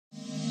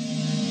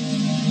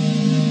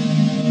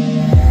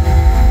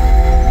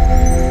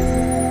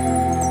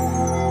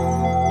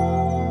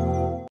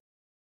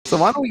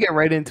why don't we get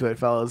right into it,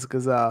 fellas?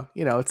 Because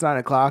it's 9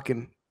 o'clock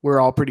and we're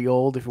all pretty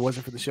old. If it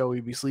wasn't for the show,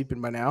 we'd be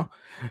sleeping by now.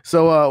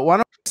 So why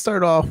don't we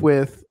start off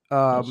with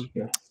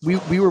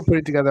we were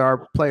putting together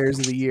our players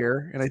of the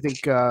year, and I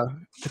think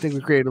we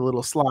created a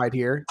little slide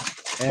here.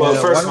 And, well,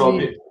 first of all,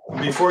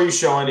 before you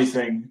show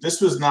anything,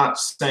 this was not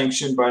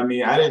sanctioned by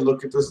me. I didn't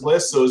look at this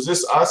list. So is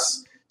this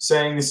us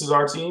saying this is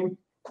our team?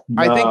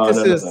 I think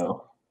this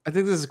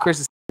is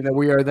Chris's team that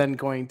we are then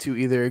going to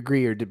either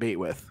agree or debate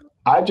with.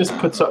 I just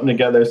put something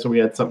together so we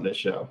had something to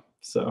show.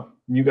 So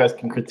you guys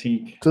can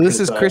critique. So this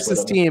is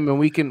Chris's team, and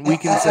we can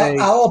say.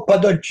 I hope I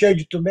don't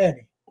change too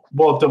many.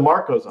 Well,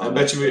 DeMarco's on. I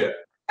bet you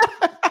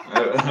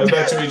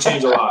we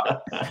change a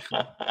lot.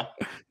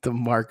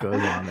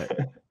 DeMarco's on it.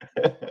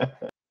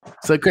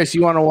 So, Chris,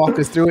 you want to walk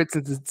us through it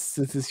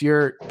since it's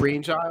your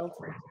brainchild?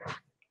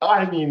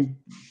 I mean,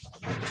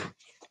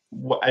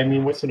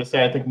 what's to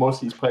say? I think most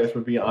of these players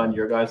would be on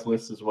your guys'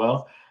 list as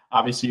well.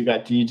 Obviously, you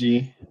got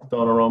Gigi,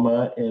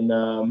 Donnarumma, in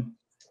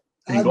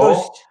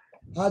goal.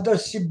 I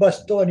don't see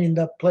Bastoni in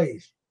that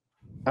place.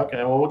 Okay,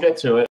 well, we'll get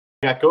to it.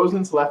 We got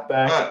Gosens left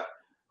back.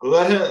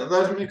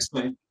 Let him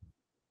explain.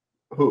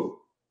 Who?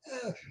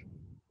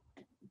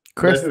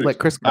 Chris, let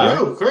Chris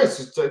go.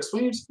 Chris,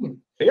 explain your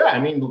team. Yeah, I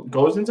mean,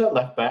 Gosens at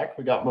left back.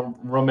 We got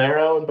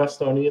Romero and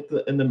Bastoni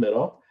in the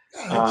middle.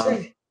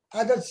 I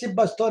don't see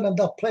Bastoni in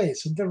that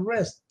place. The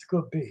rest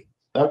could be.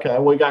 Okay,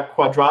 we got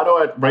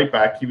Quadrado at right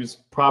back. He was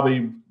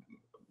probably,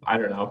 I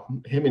don't know,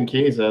 him and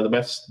Chiesa, the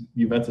best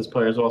Juventus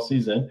players all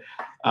season.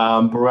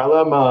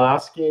 Barella,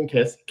 Malinowski, and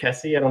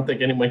Kessie. I don't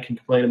think anyone can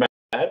complain about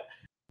that.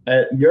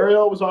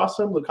 Muriel was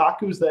awesome.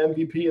 Lukaku's the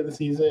MVP of the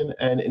season.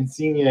 And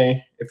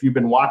Insigne, if you've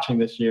been watching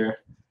this year,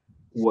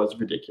 was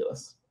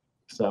ridiculous.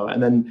 So,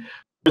 and then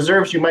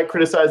reserves you might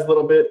criticize a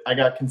little bit. I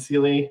got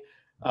Concili.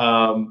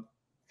 I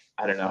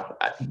don't know.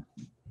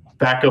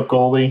 Backup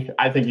goalie.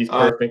 I think he's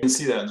perfect. You can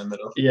see that in the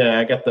middle. Yeah,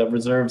 I got the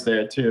reserves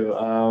there too.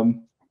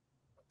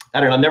 I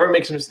don't know. Never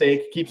makes a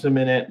mistake. Keeps him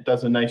in it.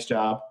 Does a nice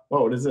job.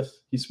 Whoa, what is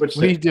this? He switched.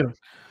 What are you doing?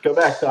 Go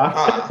back, Doc.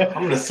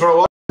 I'm gonna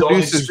throw up.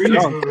 Jesus. We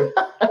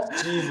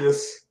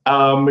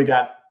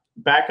got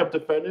backup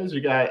defenders.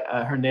 We got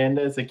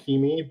Hernandez,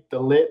 Hakimi,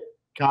 Delit,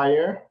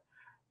 Kyer.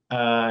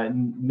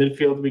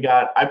 Midfield, we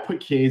got. I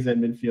put Chiesa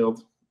in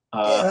midfield.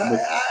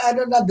 I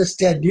don't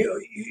understand.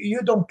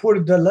 You don't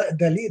put the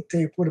lead,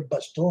 you put a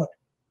Bastoni.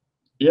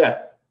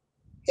 Yeah.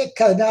 But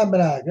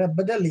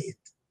the lead.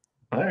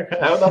 Okay,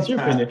 that's your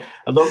opinion.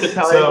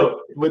 Locatelli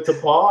with the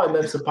ball, and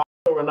then Zapata,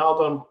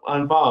 Ronaldo,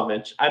 and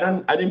Vlahovic. I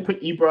didn't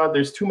put Ibra.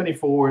 There's too many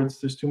forwards.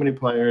 There's too many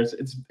players.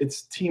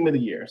 It's team of the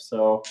year.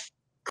 So.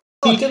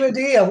 Team of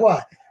the year.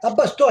 What? A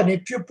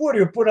Bastoni. If you put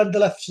on the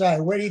left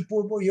side where you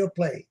put your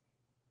play.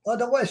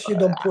 Otherwise, you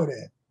don't put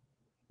it.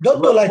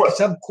 Don't do like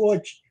some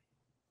coach.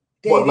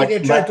 They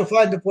try to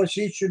find the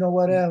position or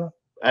whatever.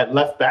 At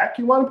left back,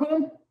 you want to put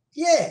him?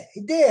 Yeah,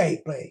 there he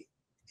plays.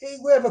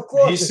 We have a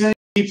coach. He's saying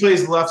he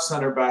plays left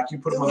center back. You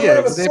put him on the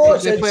left.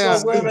 They play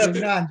on.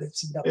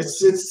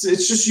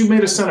 It's just you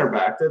made a center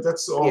back.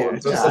 That's all. Yeah,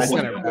 that's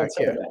center back.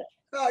 Yeah.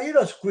 No, you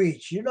don't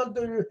squeeze. You're not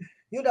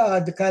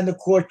the kind of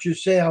coach you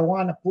say I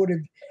want to put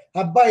it.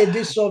 I buy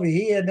this over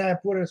here and I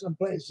put it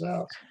someplace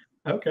else.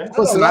 Okay.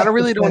 Listen, I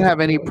don't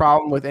have any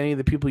problem with any of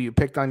the people you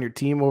picked on your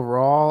team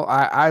overall.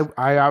 I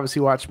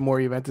obviously watch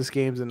more Juventus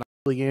games than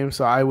Napoli games,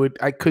 so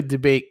I could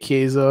debate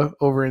Chiesa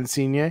over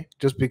Insigne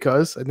just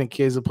because I think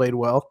Chiesa played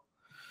well.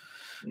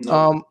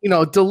 No.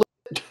 Delit,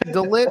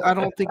 I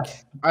don't think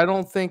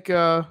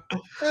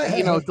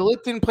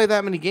Delit didn't play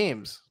that many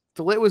games.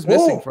 Delit was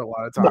missing for a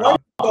lot of time.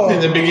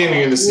 In the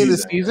beginning of the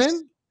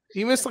season.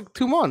 He missed like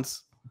 2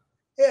 months.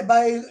 Yeah,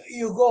 but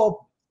you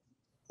go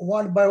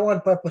one by one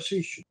per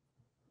position.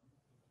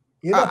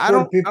 I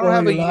don't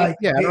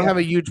have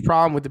a huge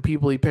problem with the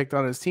people he picked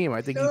on his team.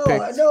 I think he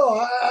picked. No,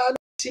 I don't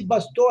see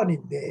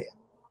Bastoni there.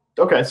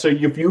 Okay, so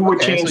if you would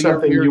change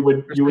something, you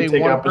would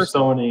take out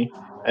Bastoni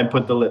and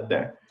put the lid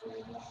there.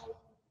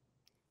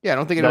 Yeah, I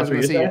don't think anyone's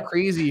going to say you're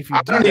crazy if you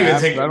do that. I don't even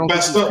think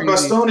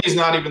Bastoni is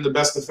not even the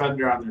best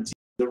defender on their team.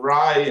 The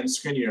Rai and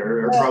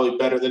Skriniar are probably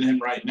better than him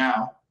right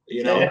now.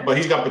 But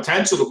he's got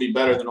potential to be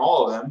better than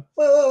all of them.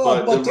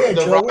 But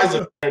the Rai's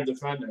a better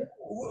defender.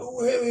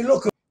 We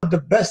look at the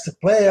best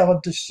player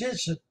of the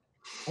season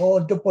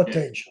or the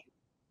potential.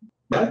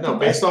 Yeah, no,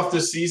 based off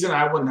this season,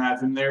 I wouldn't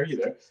have him there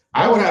either.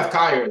 I would have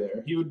Kyer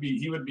there. He would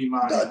be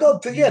mine.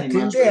 Don't forget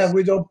in there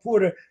we don't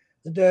put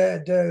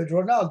the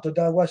Ronaldo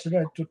that was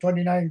to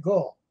 29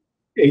 goal.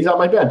 Yeah, he's on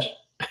my bench.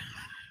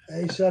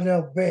 He's on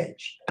our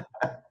bench.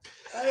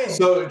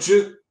 So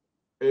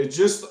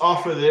just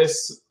off of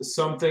this,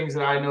 some things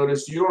that I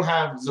noticed, you don't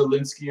have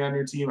Zielinski on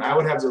your team. I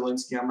would have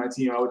Zielinski on my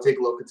team. I would take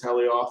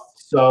Locatelli off.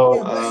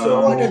 So,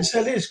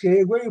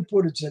 Zielinski, where you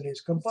put it,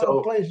 Zielinski?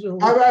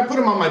 I put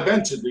him on my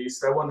bench at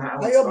least. I wouldn't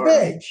have on your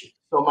bench.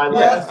 So my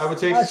I would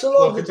take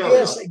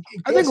Locatelli.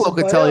 I think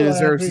Locatelli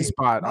deserves his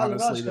spot,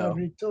 honestly, though.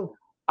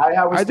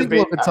 I think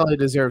Locatelli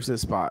deserves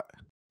his spot.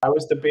 I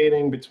was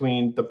debating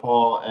between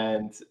DePaul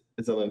and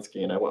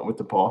Zielinski, and I went with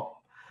DePaul.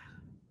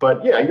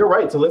 But yeah, you're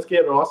right. Zielinski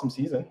had an awesome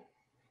season.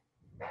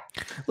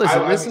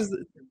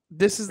 Listen,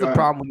 this is the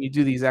problem when you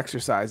do these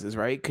exercises,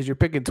 right? Because you're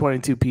picking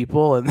 22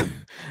 people, and at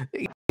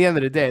the end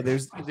of the day,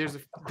 there's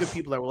good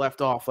people that were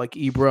left off, like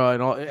Ibra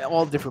and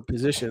all different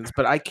positions.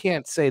 But I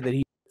can't say that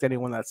he picked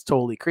anyone that's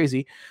totally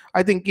crazy.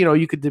 I think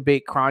you could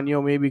debate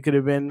Cranio. Maybe could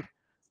have been.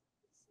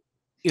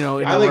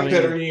 I like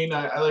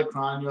Pereira. I like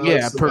Cranio.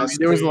 Yeah,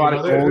 there was a lot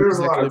of goals. There was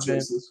a lot of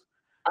choices.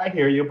 I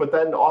hear you, but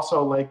then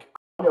also like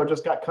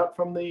just got cut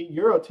from the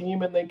Euro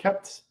team, and they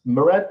kept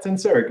Moret and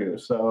Sirigu.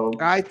 So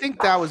I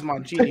think that was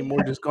Mancini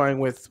more just going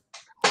with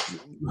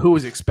who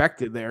was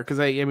expected there, because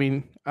I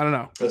mean I don't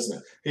know.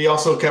 Listen, he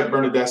also kept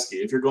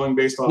Bernardeschi. If you're going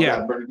based on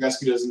that,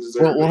 Bernardeschi doesn't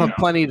deserve. We'll have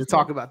plenty to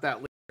talk about that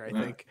later,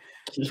 I think,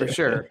 for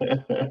sure.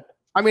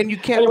 I mean, you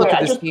can't look at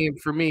this game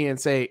for me and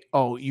say,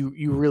 "Oh,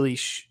 you really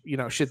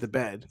shit the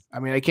bed." I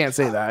mean, I can't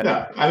say that.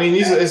 Yeah, I mean,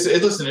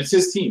 listen, it's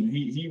his team.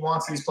 He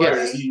wants these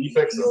players. He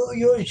picks them.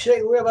 You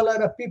say we have a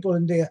lot of people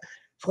in there.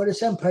 For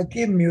example,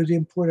 Hakim, you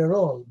didn't put it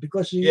all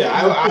because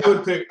I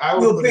would pick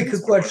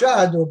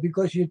Cuadrado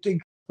because you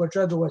think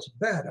Cuadrado was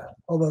better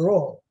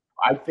overall.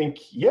 I think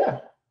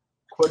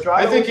Cuadrado.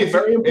 I think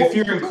if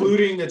you're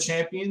including the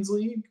Champions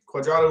League,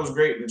 Cuadrado was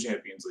great in the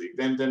Champions League.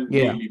 Then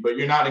maybe, but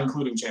you're not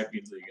including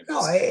Champions League.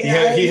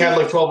 He had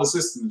like 12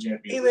 assists in the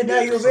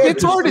Champions League.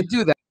 It's hard to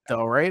do that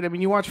though, right? I mean,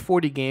 you watch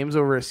 40 games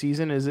over a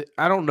season.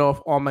 I don't know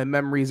if all my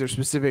memories are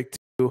specific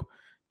to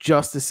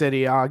just the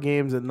Serie A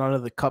games and none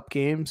of the cup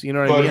games. You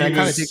know what I mean? I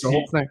kind of take the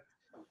whole thing.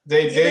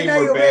 They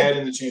were bad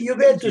in the Champions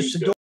League. Juventus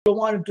don't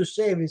want to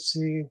save is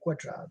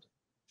Cuadrado.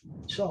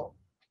 So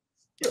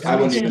I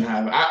wouldn't even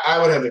have. I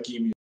would have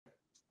Hakimi.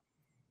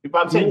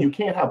 But I'm saying you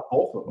can't have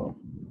both of them.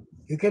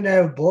 You can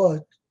have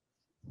both.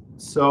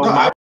 So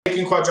I'm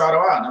taking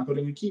Cuadrado out and I'm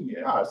putting Hakimi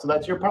in. All right, so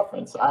that's your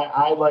preference.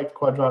 I like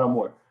Cuadrado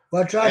more.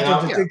 Cuadrado,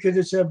 I think you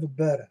deserve it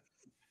better.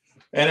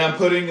 And I'm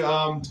putting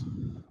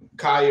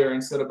Kyer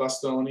instead of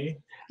Bastoni.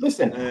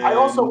 Listen, I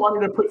also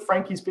wanted to put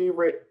Frankie's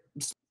favorite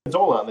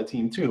Zola on the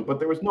team too, but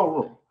there was no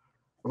room.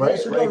 Right?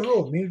 There's no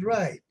room. He's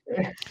right.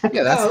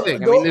 Yeah, that's the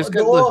thing. I mean, there's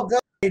the whole guy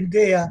in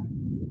there.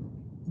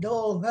 The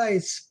whole guy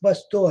is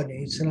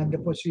Bastoni. It's another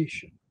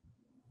position.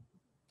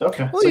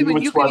 Okay. Well, so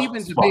you could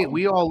even debate.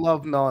 We all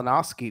love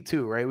Malinowski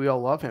too, right? We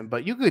all love him,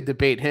 but you could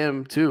debate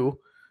him too.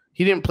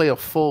 He didn't play a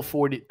full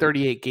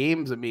 38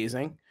 games.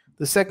 Amazing.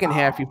 The second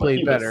half, he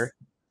played better.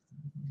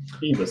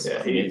 He was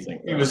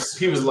amazing.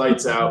 He was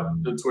lights out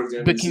towards the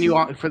end. But can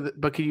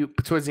you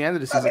towards the end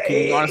of the season?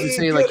 Can you honestly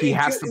say like he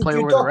has to play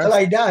over the rest?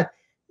 Like that,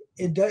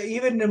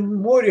 even the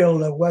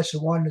Muriel was the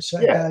one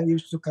that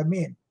used to come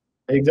in.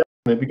 Exactly.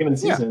 At the beginning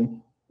of the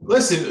season.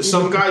 Listen,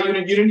 some guy you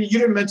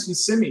didn't mention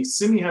Simi.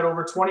 Simi had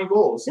over 20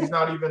 goals. He's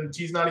not even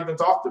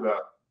talked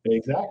about.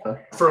 Exactly.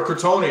 For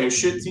Crotone, a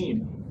shit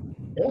team.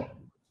 Yeah.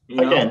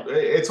 Again,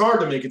 it's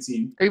hard to make a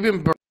team.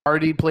 Even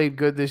Berardi played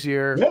good this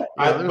year. Yeah.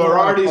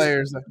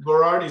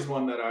 Berardi's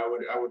one that I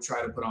would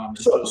try to put on.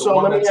 So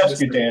let me ask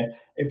you, Dan,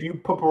 if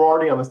you put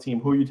Berardi on this team,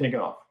 who are you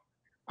taking off?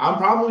 I'm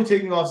probably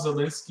taking off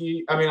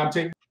Zielinski. I mean, I'm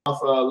taking off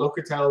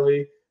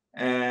Locatelli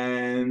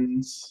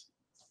and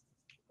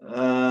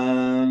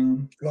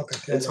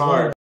it's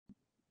hard.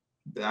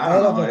 I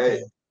don't know.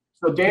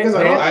 So Dan,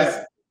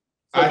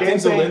 I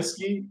think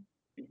Zielinski.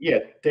 Yeah,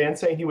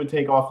 Dan's saying he would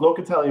take off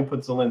Locatelli and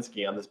put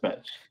Zielinski on this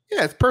bench.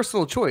 Yeah, it's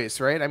personal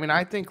choice, right? I mean,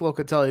 I think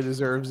Locatelli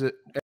deserves it.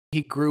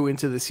 He grew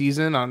into the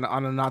season on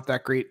a not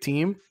that great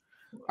team.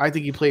 I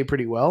think he played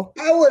pretty well.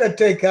 I would have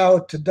taken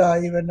out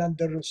today even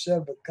under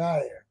reserve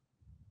Kyer.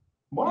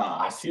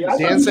 Wow,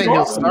 Dan's saying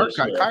he'll start.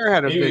 Kyer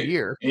had a good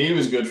year. He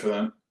was good for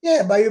them.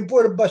 Yeah, but you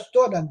put a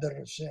Bastoni under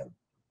reserve.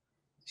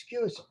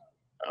 Excuse me.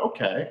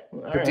 Okay.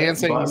 But Dan's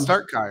saying he'll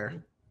start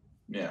Kyer.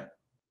 Yeah.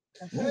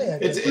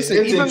 It's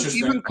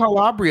even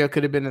Calabria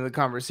could have been in the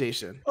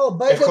conversation. Oh,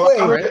 by the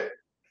way,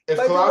 if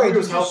Calabria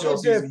was healthy all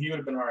season, he would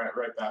have been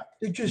right back.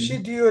 Did you see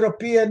the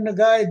European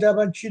guy,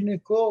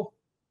 Nicolo?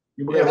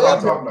 We're going to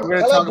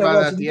talk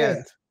about it at the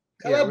end.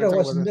 Calabria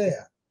wasn't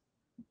there.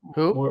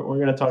 Who? We're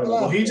going to talk about.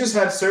 Well, he just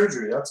had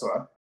surgery. That's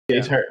why.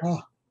 He's hurt.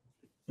 Oh.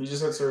 He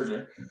just had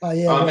surgery. Oh,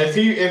 yeah,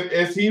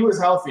 if he was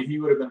healthy, he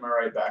would have been my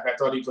right back. I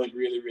thought he played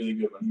really, really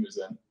good when he was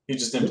in. He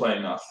just didn't play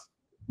enough.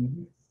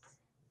 Mm-hmm.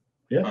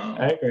 Yeah,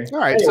 I agree. All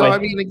right, so I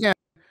mean, again,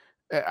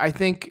 I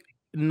think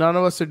none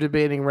of us are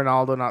debating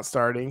Ronaldo not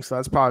starting, so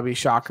that's probably a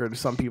shocker to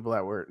some people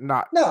that were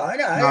not.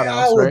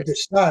 I would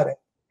start it.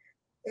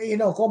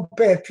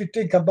 Compared, if you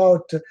think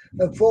about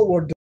a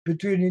forward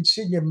between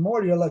Insigne and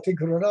Muriel, I think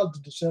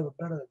Ronaldo deserves it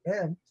better than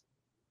him.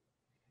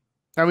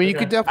 I mean, you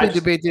could definitely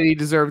debate that he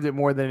deserved it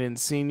more than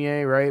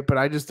Insigne, right? But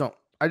I just don't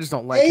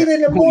like it.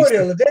 Even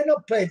Muriel, they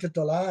don't play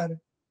titular.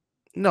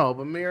 No,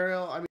 but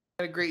Muriel, I mean,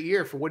 he had a great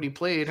year for what he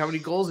played. How many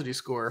goals did he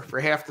score for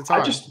half the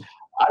time?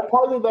 I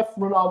partly left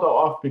Ronaldo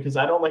off because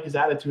I don't like his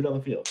attitude on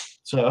the field.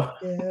 So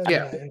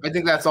yeah, I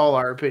think that's all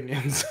our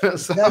opinions.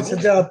 So. That's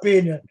the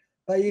opinion.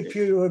 But if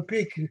you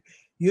pick,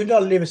 you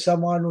don't leave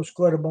someone who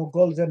scored more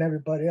goals than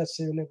everybody else.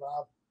 You leave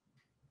up.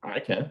 I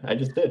can. I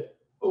just did.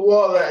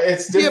 Well,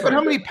 it's different. Yeah, but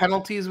how many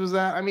penalties was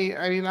that? I mean,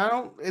 I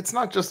don't. It's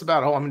not just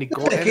about how many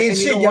goals.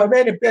 How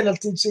many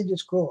penalties did you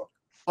score?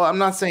 Well, I'm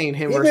not saying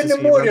him Even versus the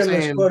him. I'm Muriel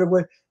saying, scored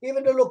with.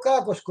 Even the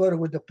Lukaku scored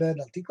with the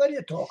penalty. What are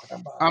you talking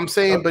about? I'm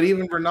saying, but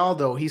even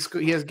Ronaldo, he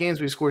has games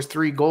where he scores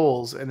 3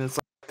 goals, and it's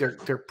like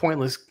they're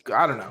pointless.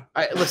 I don't know.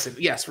 Listen,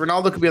 yes,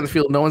 Ronaldo could be on the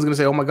field. No one's gonna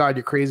say, "Oh my God,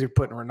 you're crazy for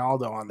putting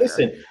Ronaldo on there."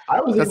 Listen,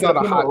 I was That's even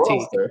not a hot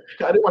take. roster.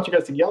 I didn't want you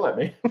guys to yell at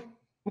me.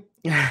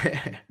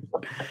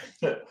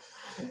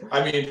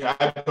 I mean,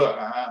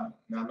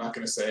 I'm not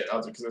going to say it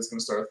because it's going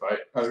to start a fight.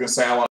 I was going to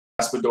say I want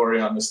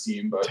Raspadori on this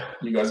team, but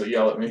you guys will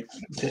yell at me.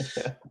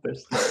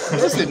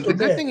 Listen, the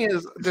good thing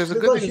is there's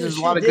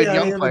a lot of good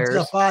young players.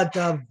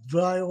 Zapata,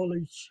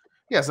 Vlahovic.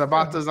 Yeah,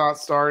 Zapata's not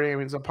starting. I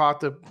mean,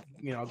 Zapata,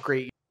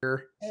 great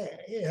year.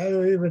 Yeah,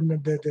 even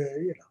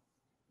the.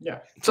 Yeah.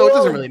 So it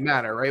doesn't really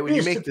matter, right? When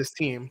you make this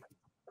team.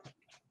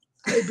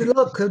 If you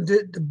look,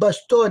 the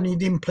Bastoni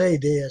didn't play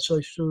there, so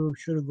he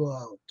should go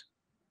out.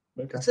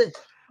 Okay. That's it.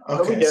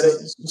 Okay,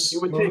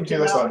 you would take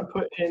him out and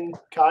put in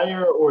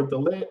Kyer or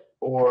Delit,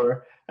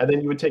 and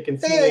then you would take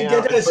Insigne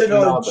out and put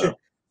Ronaldo.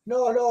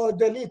 No,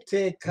 Delit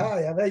take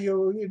Kyer.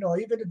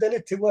 Even the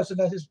Delit wasn't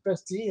at his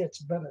best year. It's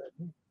better.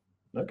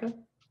 Okay.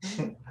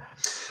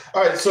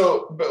 All right,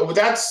 so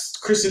that's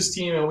Chris's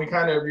team, and we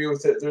kind of agree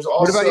with it. There's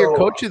also. What about your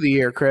coach of the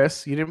year,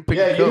 Chris? You didn't pick.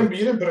 Yeah, you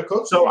didn't put a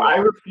coach. So I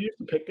refused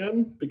to pick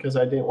him because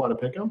I didn't want to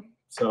pick him.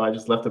 So I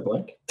just left it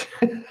blank.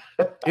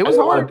 It was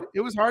hard. It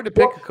was hard to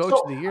pick a coach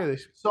of the year.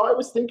 So I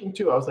was thinking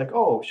too. I was like,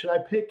 oh, should I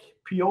pick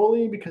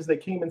Pioli because they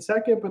came in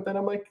second? But then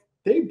I'm like,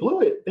 they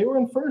blew it. They were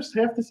in first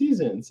half the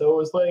season. So it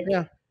was like,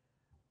 yeah.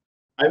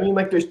 I mean,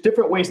 like, there's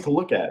different ways to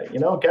look at it.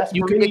 Gasparini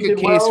you can make a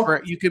case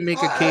for. You can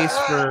make a case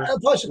for.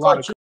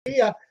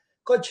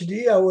 Coach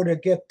Dia would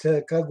have go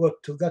to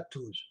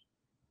Gattuso.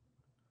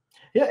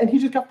 Yeah, and he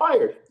just got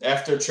fired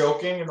after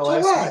choking in the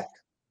last game.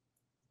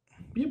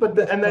 Yeah, but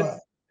then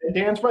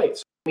Dan's right.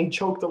 So he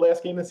choked the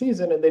last game of the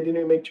season, and they didn't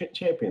even make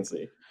Champions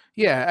League.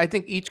 Yeah, I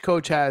think each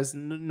coach has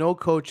no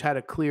coach had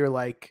a clear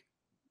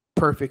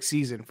perfect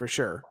season for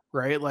sure,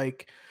 right?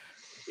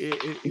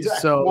 Exactly.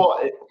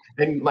 So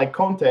and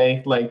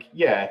Conte,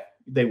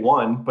 they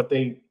won, but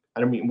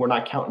we're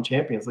not counting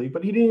Champions League,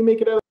 but he didn't even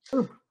make it out of the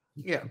group.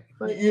 Yeah.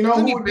 You know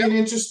who would be an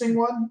interesting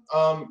one?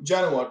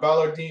 Genoa,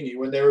 Ballardini,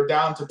 when they were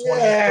down to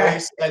 20th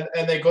place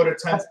and they go to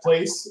 10th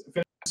place,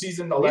 finish the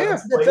season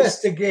 11th place. That's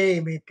the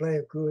game he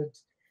played good.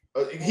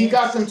 He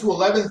got them to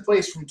 11th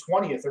place from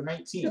 20th or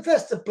 19th.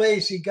 That's the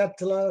place he got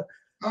to.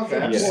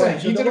 Okay, I'm just saying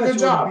he did a good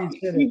job.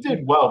 He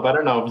did well, but I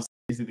don't know if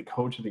he's the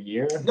coach of the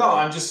year. No,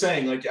 I'm just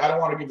saying, I don't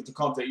want to give it to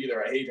Conte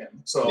either. I hate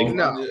him. So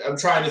I'm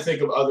trying to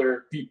think of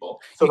other people.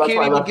 So you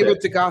can't even give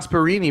it to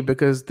Gasparini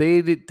because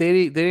they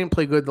didn't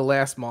play good the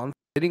last month.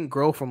 They didn't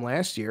grow from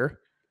last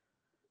year.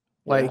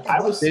 They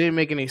didn't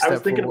make any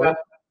steps forward.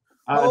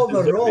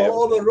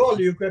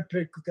 Overall, you could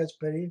pick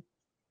Gasparini.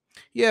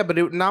 Yeah,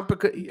 but not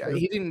because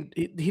he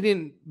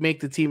didn't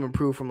make the team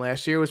improve from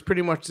last year. It was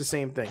pretty much the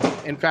same thing.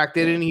 In fact,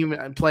 they didn't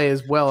even play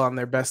as well on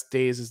their best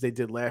days as they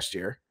did last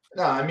year.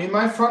 No, I mean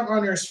my front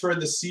runners for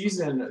the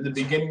season, the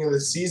beginning of the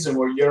season,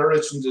 were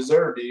Juric and De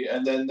Zerbi,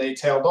 and then they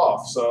tailed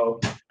off. So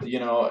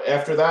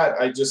after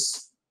that, I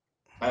just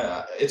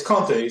it's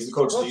Conte. He's the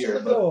coach of the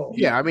year. But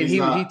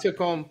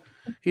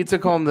he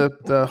took home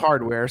the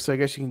hardware. So I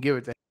guess you can give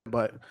it to him.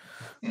 But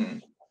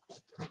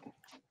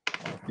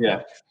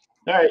yeah.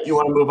 All right, you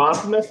want to move on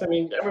from this? I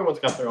mean, everyone's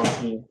got their own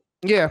team.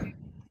 Yeah.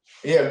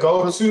 Yeah,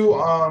 go to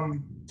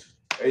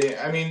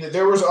I mean,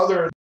 there was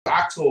other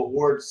actual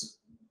awards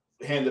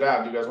handed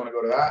out. Do you guys want to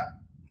go to that?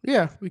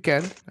 Yeah, we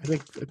can. I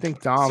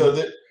think Dom. So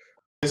this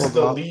is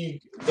the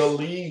league. The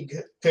league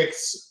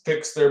picks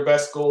their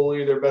best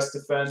goalie, their best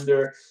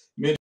defender,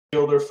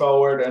 midfielder,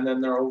 forward, and then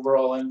their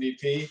overall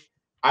MVP.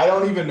 I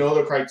don't even know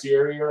the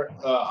criteria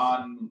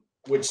on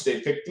which they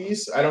pick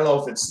these. I don't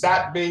know if it's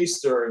stat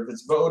based or if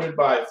it's voted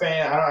by a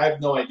fan. I have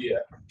no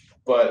idea.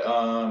 But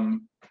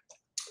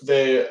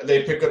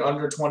they pick an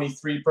under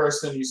 23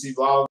 person. You see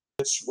Vlahovic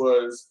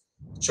was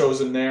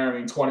chosen there. I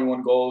mean,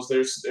 21 goals.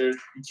 There's you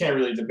can't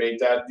really debate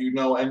that. Do you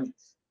know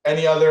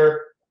any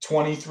other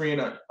 23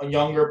 and a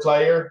younger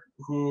player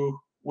who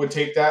would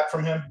take that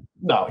from him?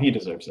 No, he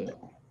deserves it.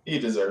 He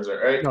deserves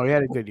it, right? No, he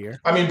had a good year.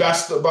 I mean,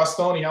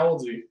 Bastoni, how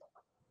old is he?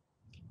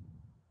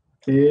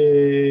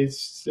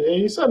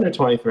 He's under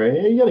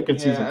 23. He had a good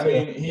season too.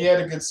 I mean, he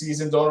had a good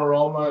season.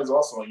 Donnarumma is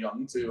also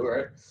young too,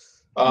 right?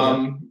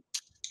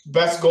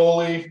 Best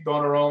goalie,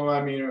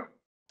 Donnarumma. I mean,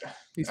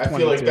 I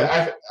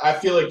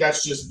feel like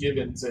that's just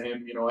given to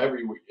him,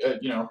 every week,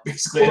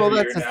 basically. Well, every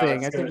that's year the now.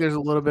 thing. I think there's a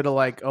little bit of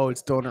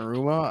it's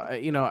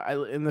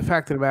Donnarumma. And the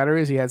fact of the matter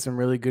is, he had some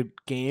really good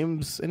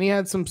games, and he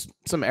had some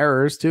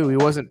errors too. He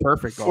wasn't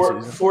perfect all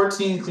season.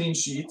 14 clean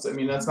sheets. I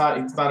mean, it's not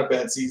a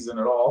bad season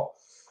at all.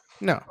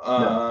 No.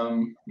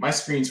 My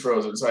screen's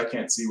frozen, so I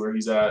can't see where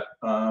he's at.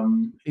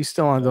 He's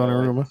still on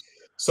Donnarumma.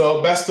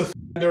 So best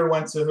defender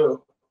went to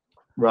who?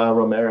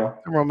 Romero,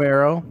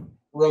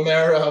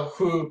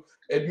 who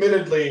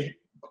admittedly,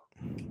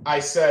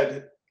 I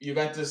said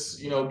Juventus,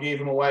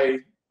 gave him away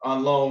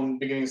on loan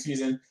beginning of the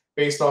season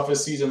based off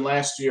his season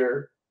last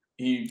year.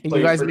 You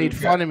guys made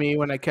fun of me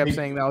when I kept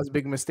saying that was a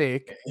big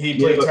mistake. He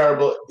played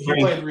terrible. He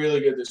played really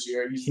good this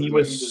year. He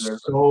was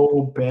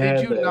so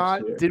bad.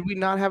 Did we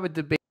not have a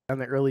debate on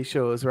the early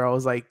shows where I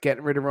was like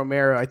getting rid of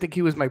Romero? I think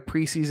he was my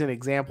preseason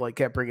example. I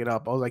kept bringing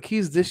up. I was like,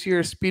 he's this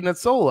year's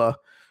Spinazzola.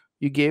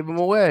 You gave him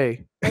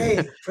away.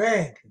 Hey,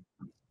 Frank.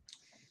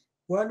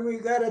 When we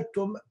got it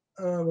to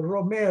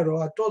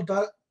Romero, I told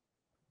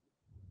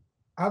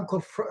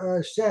Uncle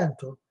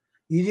Santo,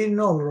 he didn't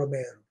know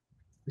Romero.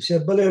 He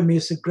said, believe me,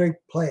 he's a great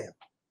player.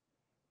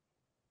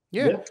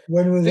 Yeah.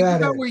 When we Think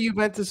got about where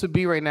Juventus would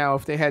be right now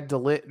if they had De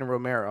Ligt and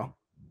Romero.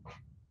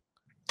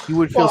 You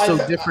would feel so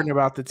different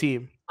about the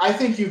team. I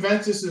think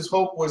Juventus's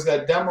hope was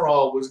that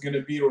Demiral was going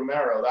to be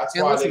Romero. That's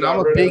why listen, I'm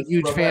a big,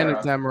 huge fan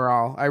of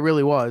Demiral. I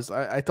really was.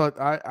 I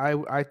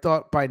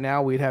thought by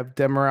now we'd have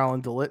Demiral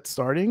and De Ligt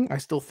starting. I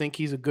still think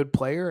he's a good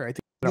player. I think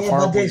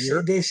but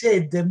they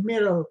say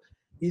Demiral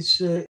is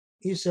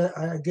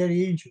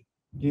getting injured.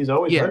 He's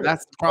always hurt.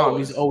 That's the problem.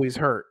 He's always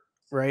hurt,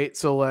 right?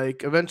 So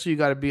like eventually you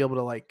got to be able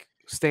to like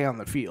stay on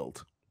the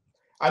field.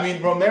 I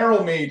mean,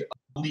 Romero made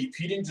a leap.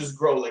 He didn't just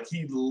grow, like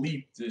he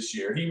leaped this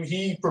year.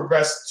 He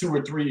progressed 2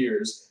 or 3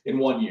 years in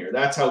 1 year.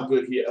 That's how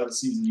good of a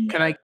season he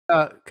had.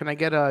 Can I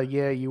get a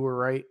you were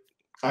right?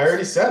 I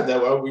already said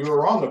that we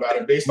were wrong about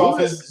it. Based off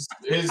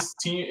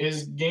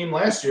his game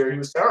last year, he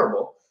was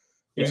terrible.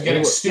 He was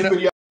getting stupid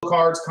yellow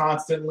cards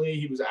constantly.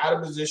 He was out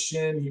of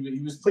position. He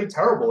was played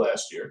terrible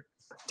last year.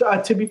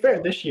 To be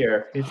fair, this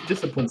year his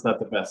discipline's not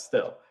the best.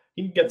 Still,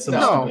 he gets some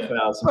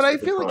fouls. But I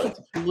feel like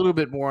he's a little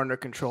bit more under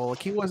control.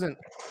 Like he wasn't.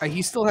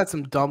 He still had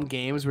some dumb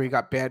games where he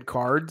got bad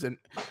cards,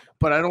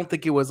 but I don't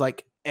think it was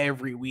like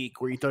every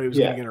week where you thought he was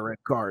going to get a red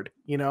card.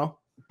 You know,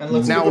 and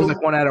now it was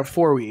like 1 out of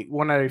 4 weeks.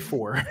 1 out of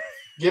 4.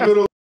 Give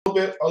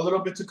it a little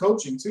bit to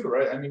coaching too,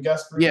 right? I mean,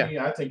 Gasperini,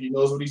 I think he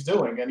knows what he's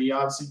doing, and he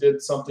obviously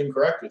did something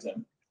correct with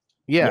him.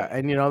 Yeah,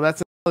 and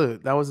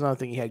that was another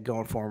thing he had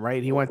going for him,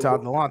 right? He went out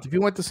in the launch. If he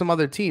went to some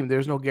other team,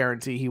 there's no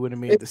guarantee he would have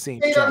made the same.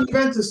 If he stayed on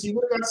Juventus, he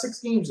would have got 6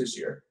 games this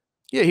year.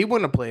 Yeah, he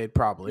wouldn't have played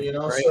probably. You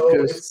know, right?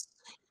 So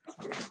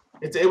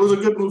it was a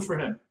good move for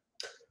him.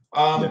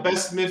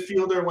 Best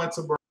midfielder went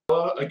to Barella.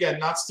 Again,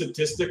 not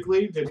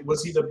statistically,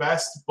 was he the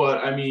best?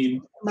 But I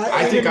mean,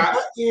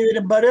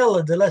 even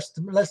Barella, the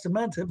last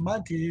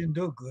month he didn't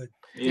do good.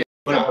 Yeah,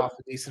 but off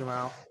a decent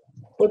amount.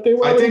 But they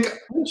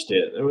punched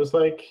it. It was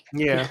like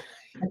they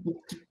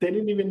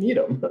didn't even need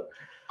him.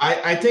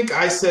 I think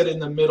I said in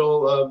the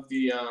middle of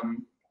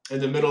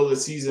the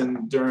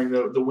season during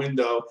the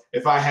window,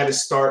 if I had to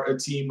start a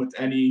team with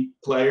any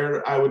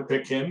player, I would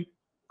pick him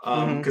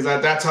because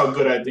that's how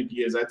good I think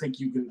he is. I think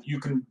you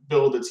can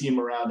build a team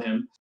around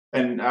him,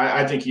 and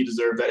I think he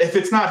deserved that. If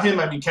it's not him,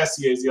 I mean,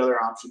 Kessie is the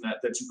other option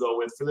that you go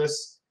with for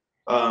this.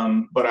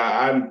 But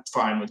I'm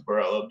fine with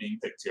Barella being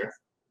picked here.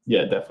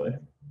 Yeah, definitely.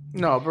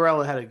 No,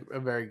 Barella had a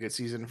very good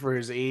season for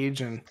his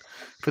age and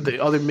for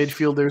the other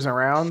midfielders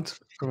around.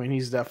 I mean,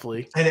 he's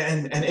definitely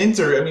and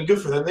Inter. I mean,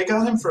 good for them. They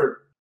got him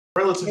for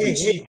relatively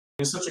cheap.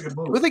 It's such a good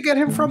move. Where'd they get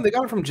him from? They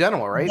got him from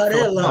Genoa, right?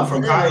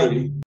 From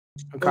Cagliari.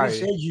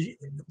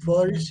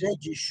 For his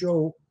age, he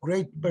show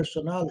great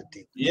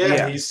personality.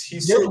 Yeah.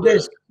 He's so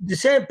good. The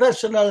same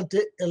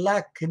personality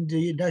lack in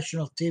the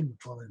national team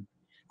for him.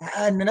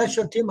 And the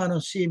national team, I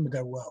don't see him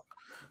that well.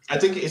 I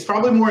think it's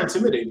probably more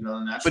intimidating than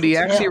the national. But he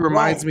actually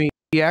reminds me.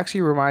 He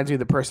actually reminds me of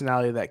the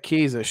personality that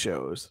Chiesa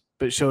showed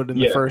in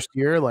the first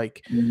year.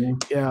 Like,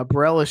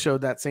 Barella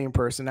showed that same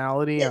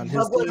personality on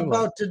his team. What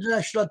about the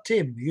national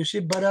team? You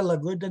see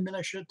Barella good in the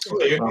national team.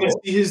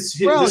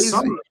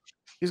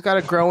 He's got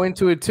to grow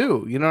into it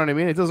too. You know what I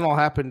mean? It doesn't all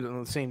happen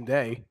on the same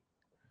day.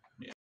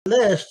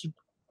 Unless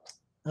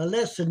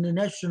in the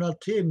national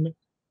team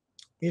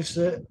is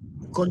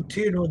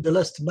continue the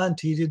last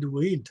month he did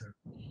with Inter.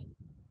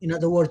 In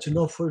other words,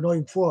 no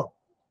inform.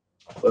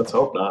 Let's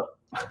hope not.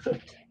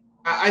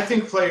 I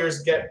think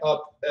players get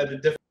up at a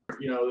different,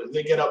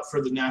 they get up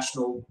for the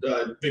national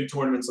big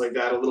tournaments like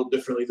that a little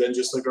differently than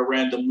just like a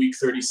random week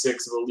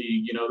 36 of a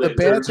league. The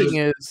bad thing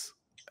is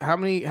how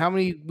many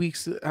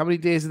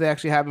days do they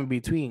actually have in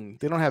between?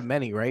 They don't have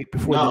many, right?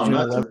 Before the June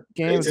 11th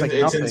game,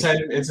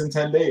 it's in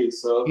 10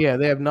 days. So yeah,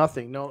 they have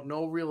nothing.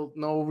 No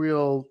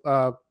real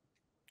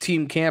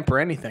team camp or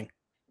anything.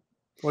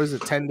 What is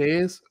it? 10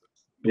 days?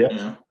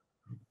 Yeah.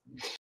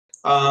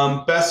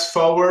 Best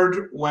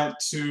forward went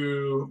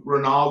to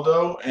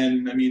Ronaldo,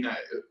 and I mean,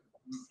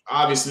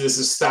 obviously this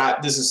is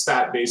stat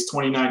based.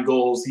 29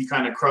 goals. He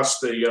kind of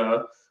crushed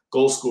the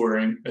goal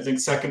scoring. I think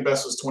second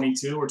best was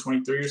 22 or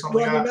 23 or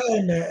something.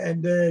 29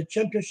 and the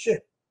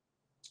championship.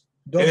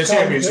 In the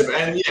championship,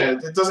 and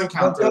it doesn't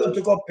count. To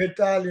Coppa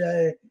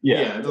Italia.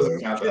 It doesn't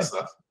count that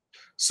stuff.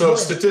 So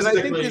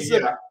statistically, this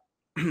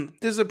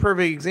is a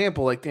perfect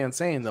example, like Dan's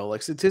saying though.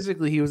 Like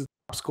statistically, he was the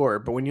top scorer,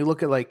 but when you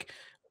look at like.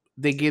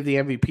 They gave the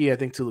MVP, I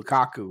think, to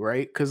Lukaku,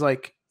 right? Because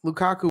like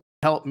Lukaku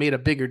made a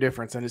bigger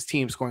difference than his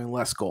team scoring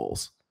less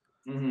goals.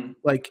 Mm-hmm.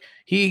 Like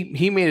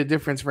he made a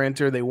difference for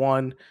Inter. They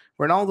won.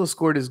 Ronaldo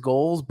scored his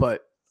goals,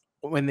 but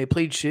when they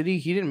played shitty,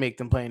 he didn't make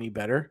them play any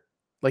better.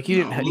 Like he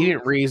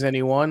didn't raise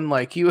anyone.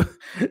 Like in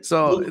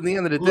the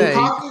end of the day,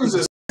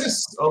 Lukaku's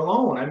assists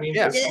alone. I mean,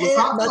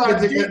 Lukaku had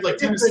to get like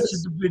 10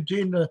 assists.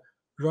 Between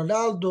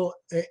Ronaldo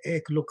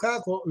and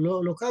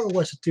Lukaku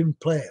was a team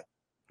player.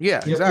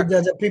 Yeah, exactly.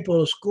 The other people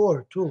who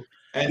score too.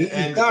 He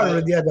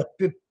carried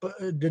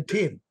the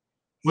team.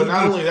 But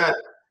not only that,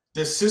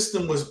 the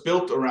system was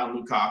built around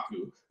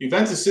Lukaku.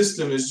 Juventus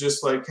system is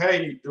just like,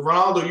 hey,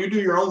 Ronaldo, you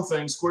do your own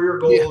thing, score your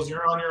goals,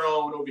 you're on your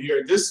own over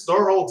here.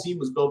 Their whole team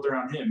was built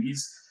around him.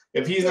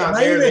 If he's not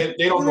there, they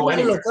don't go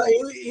anywhere.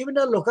 Even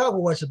though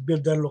Lukaku wasn't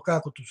built on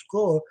Lukaku to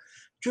score,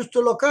 just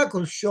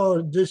Lukaku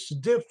showed this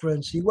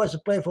difference. He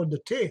wasn't playing for the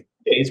team.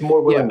 Yeah, he's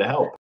more willing to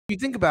help. If you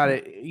think about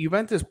it,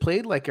 Juventus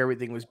played like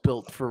everything was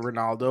built for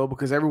Ronaldo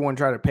because everyone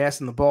tried to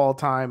pass him the ball all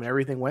the time and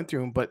everything went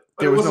through him, but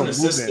there was no movement.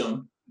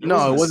 System. It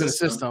wasn't a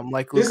system.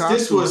 Like Lukaku,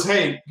 this was,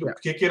 hey,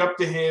 kick it up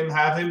to him,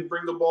 have him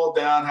bring the ball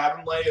down, have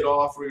him lay it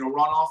off, or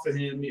run off of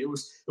him. It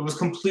was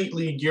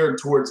completely geared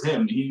towards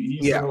him.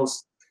 He's the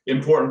most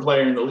important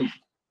player in the league.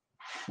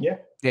 Yeah,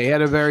 he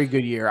had a very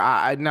good year.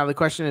 Now the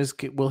question is,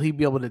 will he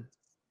be able to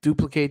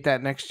duplicate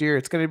that next year?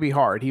 It's going to be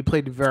hard. He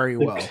played very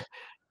well.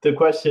 The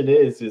question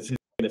is he going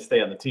to stay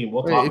on the team?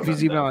 We'll talk if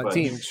he's even on the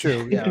team. It's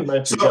true.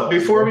 Yeah. So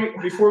before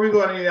we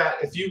go any of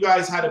that, if you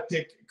guys had to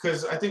pick,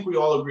 because I think we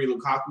all agree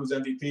Lukaku's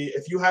MVP.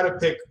 If you had to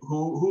pick,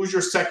 who's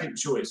your second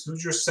choice?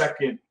 Who's your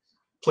second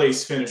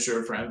place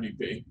finisher for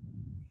MVP?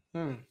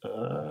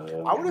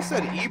 I would have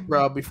said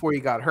Ibra before he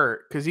got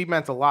hurt because he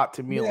meant a lot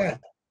to Milan.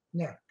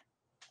 Yeah.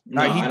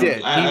 No, he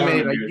did. He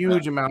made a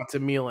huge amount to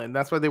Milan.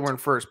 That's why they were in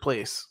first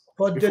place.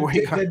 For the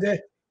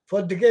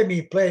game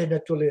he played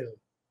at Toledo.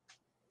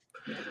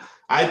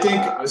 I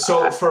think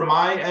so. For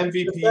my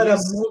MVP,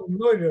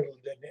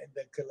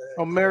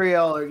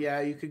 Mariel,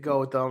 you could go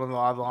with the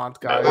Atalanta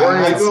guy.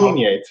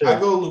 I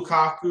go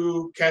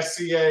Lukaku,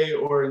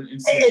 Kessié, or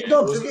Insigne. Hey,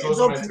 don't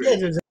forget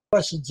the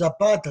question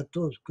Zapata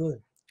too is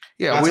good.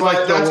 Yeah, that's why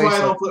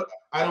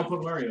I don't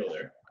put Mario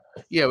there.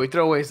 Yeah, we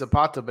throw away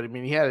Zapata, but I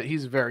mean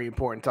he's very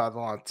important to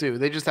Atalanta too.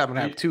 They just happen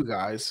to have two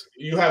guys.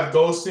 You have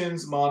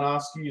Gosens,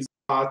 Malinowski,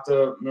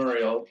 Zapata,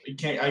 Muriel.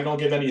 I don't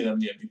give any of them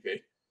the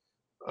MVP.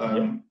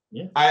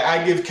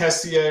 I give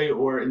Kessié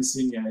or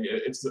Insigne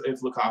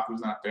if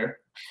Lukaku's not there.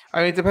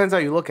 I mean, it depends how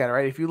you look at it,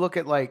 right? If you look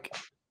at like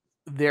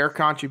their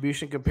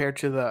contribution compared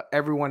to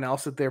everyone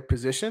else at their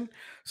position,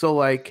 so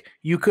like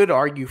you could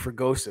argue for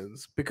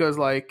Gosens because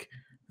like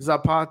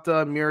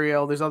Zapata,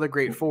 Muriel, there's other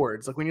great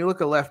forwards. Like when you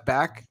look at left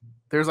back,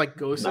 there's like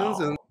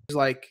Gosens and there's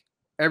like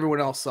everyone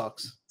else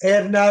sucks.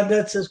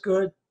 Hernandez is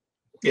good.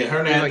 Yeah,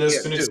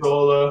 Hernandez,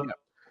 Spinazzola.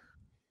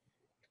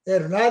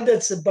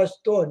 Hernandez and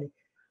Bastoni.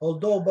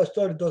 Although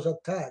Bastoni does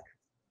attack.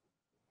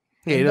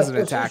 Yeah, he doesn't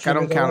attack. I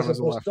don't count him as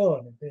a left.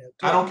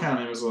 I don't count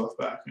him as a left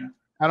back. Yeah.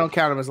 I don't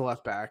count him as a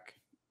left back.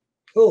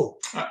 Who?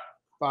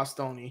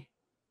 Bastoni.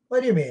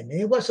 What do you mean?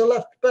 He was a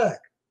left back.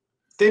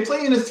 They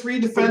play in a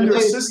three-defender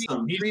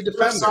system. He's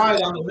left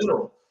side on the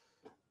middle.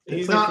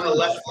 He's not a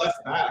left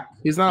back.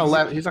 He's not a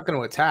left. He's not going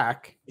to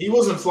attack. He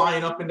wasn't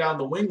flying up and down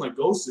the wing like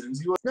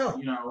Gosens. He was,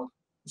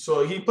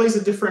 so he plays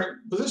a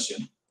different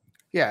position.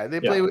 Yeah, they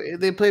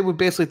play with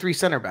basically three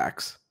center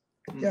backs.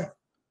 Yeah.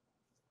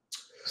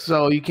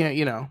 So you can't,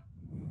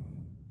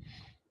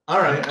 All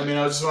right. I mean,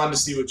 I just wanted to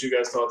see what you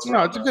guys thought.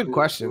 No, it's a good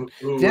question.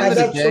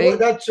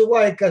 That's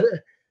why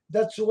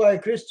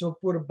Cristian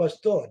put a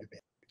Bastoni.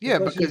 Yeah,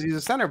 because he's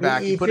a center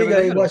back. He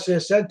figured he was a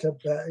center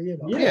back,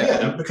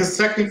 Yeah, because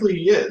technically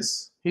he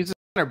is. He's a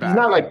center back.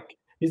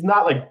 He's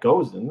not like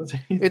Gosens.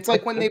 It's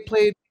like when they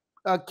played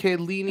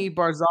Chiellini,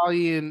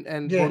 Barzagli,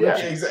 and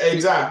Bonucci.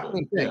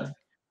 Exactly. Yeah.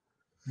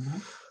 Mm-hmm.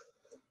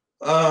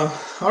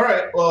 All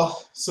right.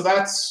 Well, so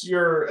that's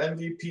your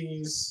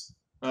MVPs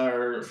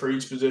for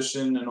each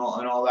position and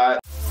all that.